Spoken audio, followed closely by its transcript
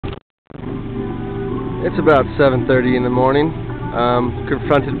It's about 7:30 in the morning.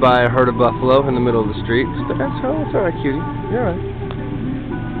 Confronted by a herd of buffalo in the middle of the street. That's alright, cutie. You're alright.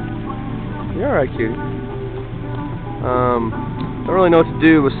 You're alright, cutie. Don't really know what to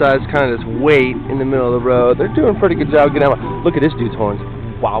do besides kind of just wait in the middle of the road. They're doing a pretty good job getting out. Look at this dude's horns.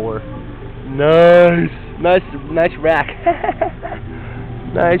 Wower. Nice rack.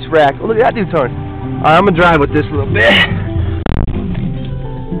 Nice rack. Oh, look at that dude's horn. Alright, I'm gonna drive with this a little bit.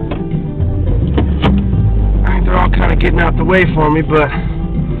 They're all kind of getting out the way for me, but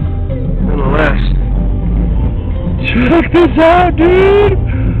nonetheless. Check this out, dude!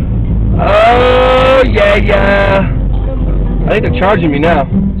 Oh, yeah. I think they're charging me now. I'm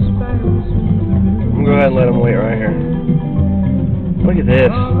gonna go ahead and let them wait right here. Look at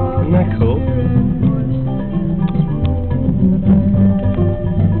this. Isn't that cool?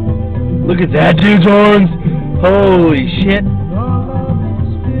 Look at that dude's horns! Holy shit!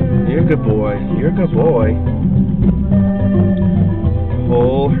 You're a good boy. You're a good boy.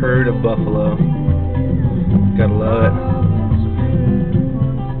 Whole herd of buffalo. Gotta love it.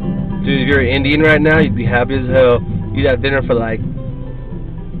 Dude, if you're an Indian right now, you'd be happy as hell. You'd have dinner for like,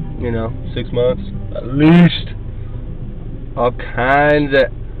 6 months at least. All kinds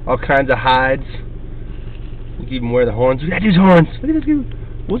of hides. You can even wear the horns. Look at these horns. Look at this dude.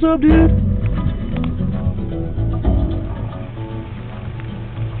 What's up, dude?